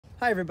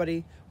Hi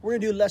everybody, we're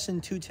going to do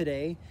lesson 2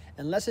 today,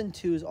 and lesson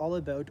 2 is all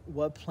about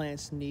what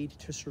plants need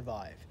to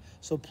survive.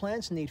 So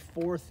plants need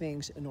 4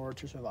 things in order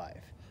to survive.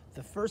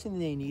 The first thing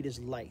they need is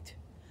light.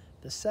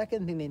 The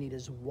second thing they need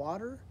is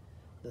water.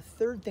 The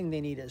third thing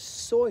they need is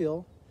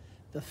soil.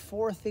 The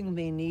fourth thing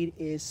they need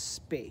is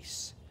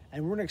space.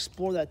 And we're going to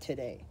explore that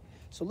today.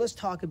 So let's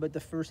talk about the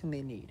first thing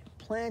they need.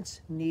 Plants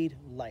need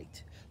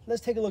light.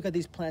 Let's take a look at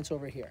these plants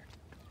over here.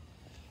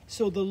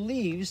 So the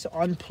leaves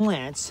on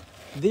plants,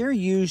 they're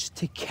used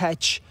to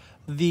catch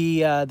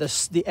the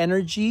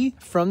energy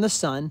from the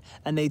sun,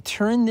 and they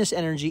turn this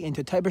energy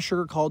into a type of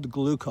sugar called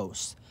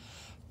glucose.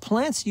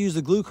 Plants use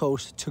the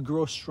glucose to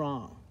grow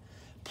strong.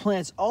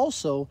 Plants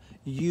also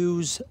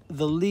use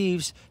the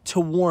leaves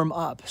to warm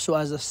up. So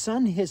as the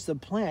sun hits the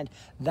plant,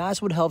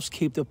 that's what helps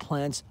keep the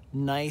plants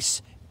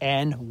nice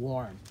and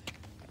warm.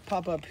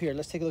 Pop up here.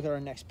 Let's take a look at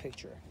our next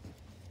picture.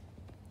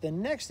 The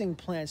next thing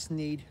plants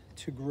need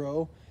to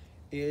grow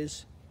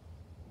is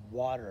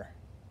water.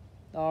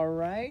 All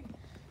right,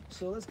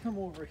 so let's come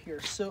over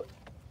here. So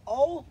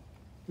all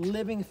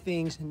living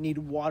things need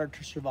water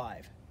to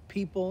survive: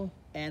 people,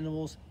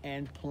 animals,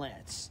 and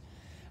plants.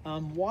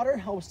 Water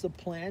helps the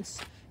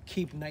plants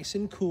keep nice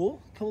and cool.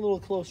 Come a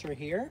little closer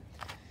here.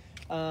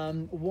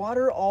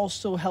 Water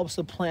also helps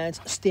the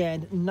plants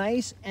stand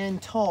nice and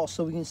tall.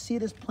 So we can see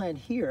this plant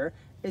here,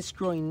 it's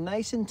growing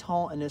nice and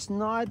tall, and it's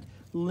not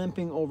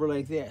limping over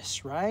like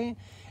this, right?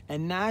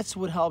 And that's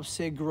what helps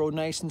it grow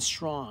nice and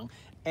strong.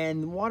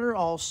 And water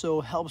also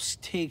helps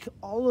take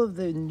all of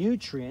the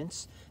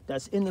nutrients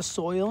that's in the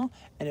soil,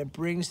 and it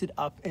brings it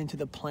up into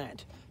the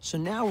plant. So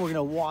now we're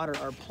gonna water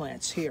our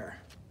plants here.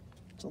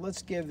 So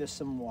let's give this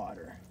some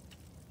water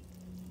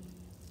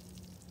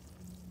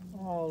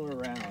all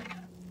around.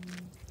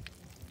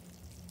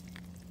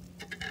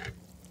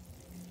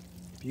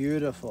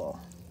 Beautiful.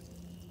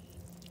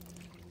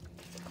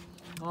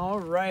 All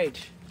right.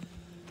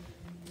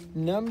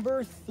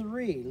 Number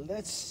 3,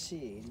 let's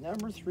see.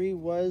 Number 3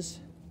 was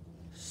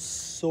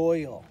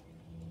soil.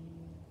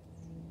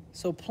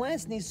 So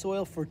plants need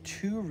soil for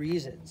 2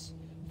 reasons.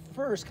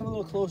 First, come a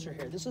little closer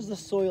here. This is the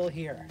soil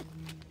here.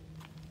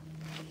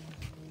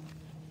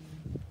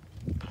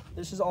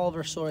 This is all of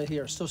our soil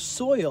here. So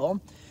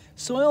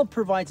soil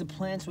provides the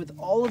plants with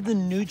all of the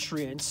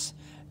nutrients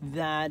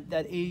that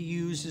it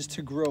uses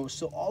to grow.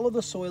 So all of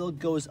the soil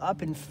goes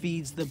up and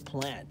feeds the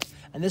plant.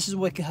 And this is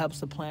what helps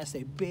the plant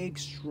stay big,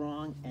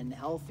 strong, and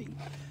healthy.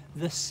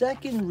 The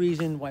second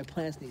reason why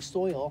plants need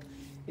soil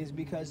is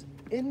because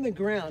in the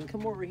ground,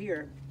 come over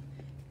here,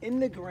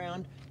 in the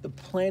ground, the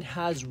plant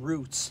has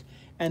roots.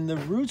 And the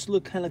roots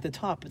look kind of like the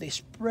top, but they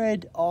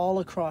spread all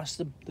across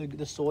the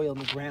soil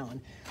and the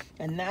ground.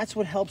 And that's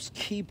what helps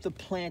keep the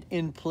plant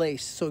in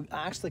place. So it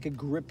acts like a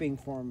gripping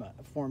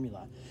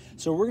formula.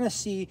 So we're gonna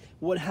see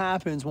what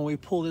happens when we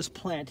pull this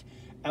plant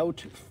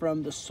out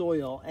from the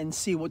soil and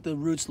see what the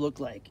roots look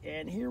like.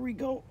 And here we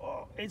go.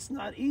 Oh, it's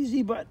not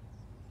easy, but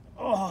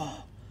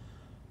oh,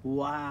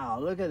 wow,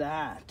 look at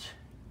that.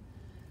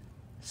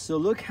 So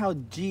look how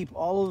deep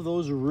all of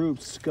those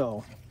roots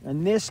go.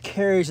 And this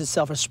carries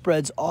itself, it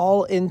spreads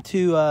all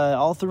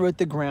throughout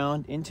the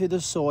ground, into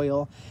the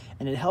soil,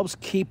 and it helps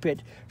keep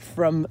it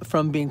from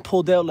being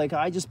pulled out like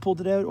I just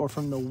pulled it out, or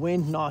from the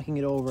wind knocking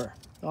it over.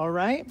 All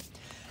right?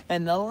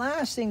 And the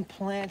last thing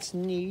plants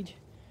need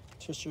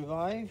to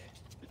survive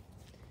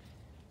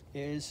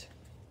is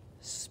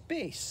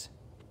space.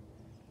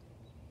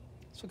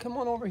 So come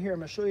on over here, I'm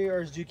gonna show you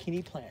our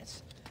zucchini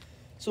plants.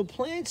 So as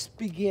plants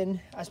begin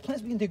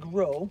to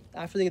grow,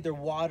 after they get their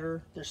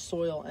water, their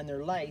soil, and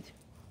their light,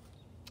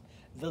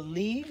 the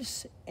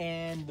leaves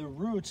and the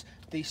roots,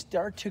 they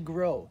start to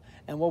grow.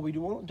 And what we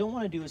don't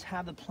want to do is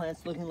have the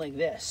plants looking like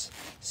this.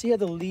 See how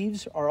the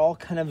leaves are all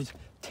kind of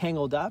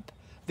tangled up?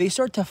 They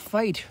start to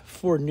fight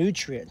for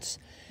nutrients.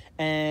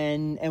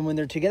 And when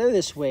they're together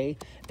this way,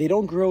 they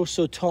don't grow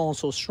so tall and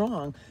so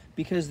strong,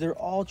 because they're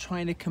all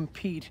trying to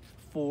compete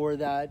for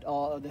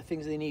the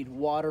things they need: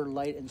 water,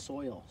 light, and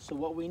soil. So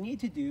what we need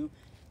to do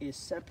is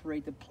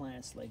separate the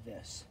plants like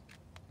this.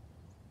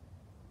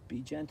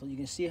 Be gentle. You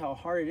can see how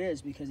hard it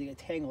is because they get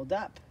tangled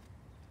up.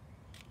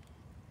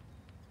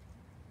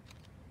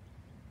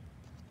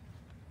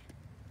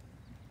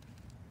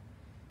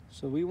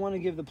 So we want to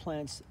give the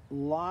plants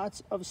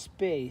lots of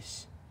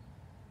space,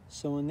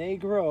 so when they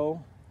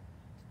grow,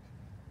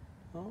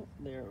 oh,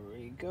 there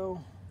we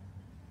go.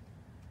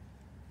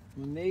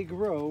 When they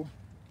grow,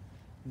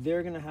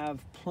 they're going to have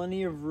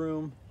plenty of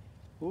room.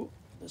 Ooh,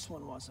 this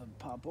one wants to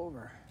pop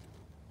over.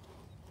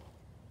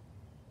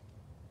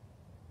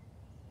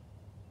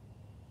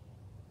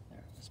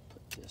 There, let's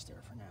put this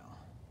there for now.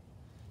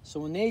 So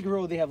when they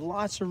grow, they have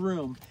lots of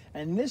room.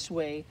 And this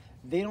way,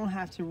 they don't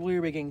have to worry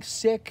about getting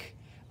sick,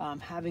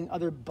 having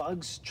other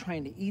bugs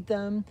trying to eat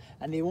them,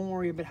 and they won't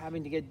worry about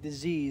having to get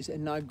disease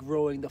and not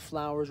growing the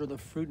flowers or the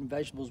fruit and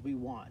vegetables we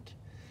want.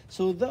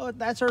 So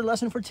that's our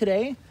lesson for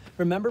today.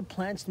 Remember,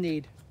 plants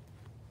need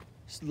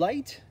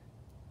light,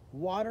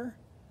 water,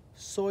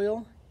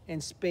 soil,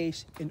 and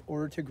space in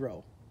order to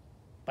grow.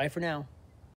 Bye for now.